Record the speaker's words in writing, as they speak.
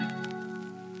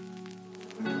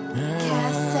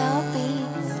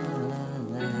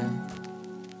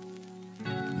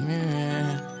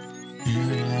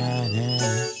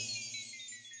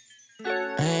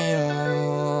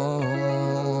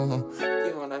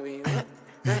be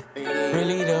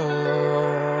really though.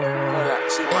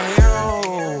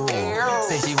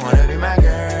 Say she wanna be my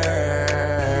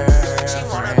girl. She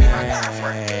wanna be my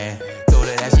girlfriend. Told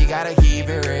her that she gotta keep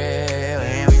it real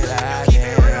and we like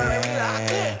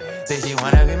it. Say she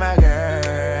wanna be my girl.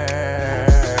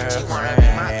 She wanna be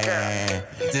my girl.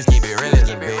 Just keep it real as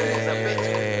a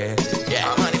bit.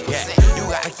 Yeah, 100%. You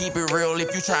gotta keep it real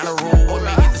if you tryna roll with me.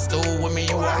 Hit the stool with me,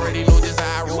 you already know just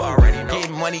how I roll.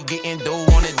 Getting money, getting dough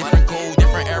on a different code,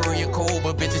 different area code,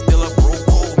 but bitches still a bro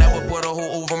code. Never put a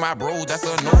hoe over my bro, that's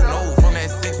a no-no. From that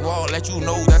 6 wall, let you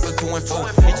know that's a 2 and 4.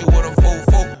 Hit you with a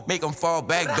 4-4, make them fall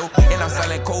back though. And I'm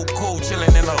selling cold, chillin'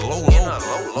 in a low.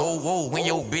 When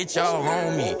your bitch all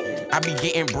on me, I be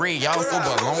getting bread, y'all so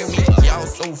baloney, y'all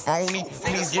so phony.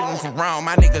 Please get them from around,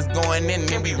 my niggas going in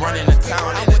and be running the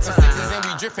town. I'm with the sixes and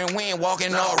we drifting, we ain't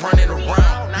walking all running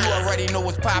around. You already know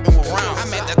what's poppin' with rounds.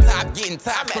 I'm at the top getting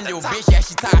top from your bitch, yeah,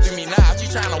 she topping me now. She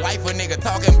tryna wife a nigga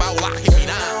talking about locking me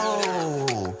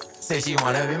down. Say she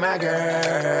wanna be my girlfriend.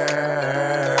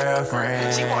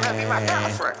 She wanna be my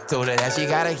girlfriend. Told her that she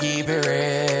gotta keep it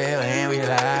real and we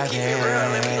like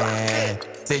it.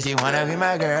 Say she wanna be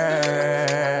my girl.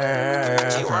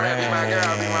 She wanna be my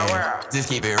girl, be my world. Just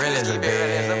keep it real as a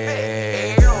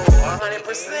bit.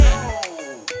 100%.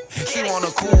 She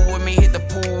wanna cool with me, hit the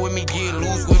pool with me, get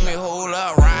loose with me, hold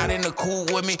up, ride in the cool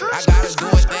with me. I gotta do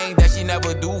a thing that she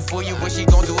never do for you, but she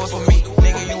gon' do it for me.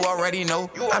 Nigga, you already know,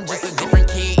 I'm just a different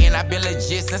kid, and I been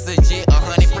legit since legit,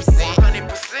 100%.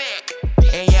 100%.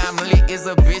 And yeah, I'm lit as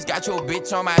a bitch, got your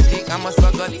bitch on my dick. I'ma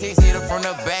suck her tits, hit her from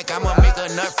the back. I'ma make a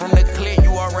nut from the clip.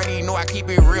 You already know I keep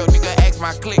it real, nigga, ask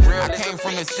my click. I came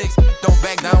from the 6, don't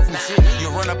back down from shit. You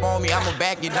run up on me, I'ma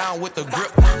back you down with the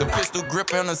grip. The pistol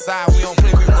grip on the side, we don't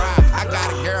play, we ride. I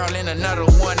got a girl and another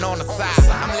one on the side.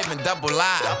 I'm living double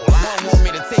live. One want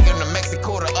me to take him to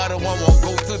Mexico, the other one won't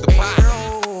go to the pot.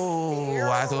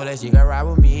 I told her she could ride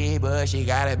with me, but she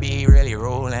gotta be really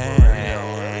rolling.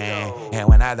 And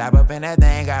when I dive up in that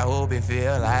thing, I hope it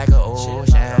feel like an ocean.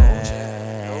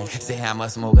 Say I'ma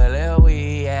smoke a little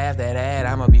weed, after that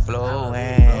I'ma be flowing.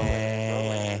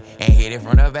 And hit it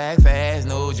from the back fast,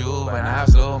 no juvenile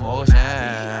slow motion.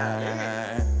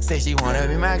 Say she wanna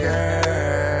be my girl.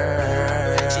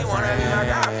 She wanna be my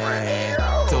girlfriend.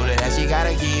 Told her that she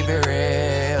gotta keep it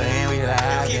real, and we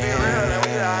like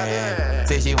it.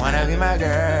 Say she wanna be my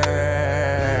girl.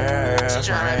 She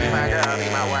tryna be my girl, be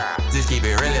my world. Just keep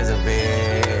it real as a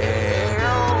bit.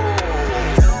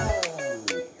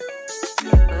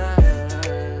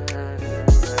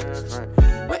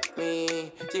 With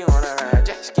me, she wanna ride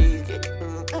jet skis, get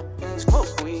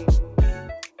smoke.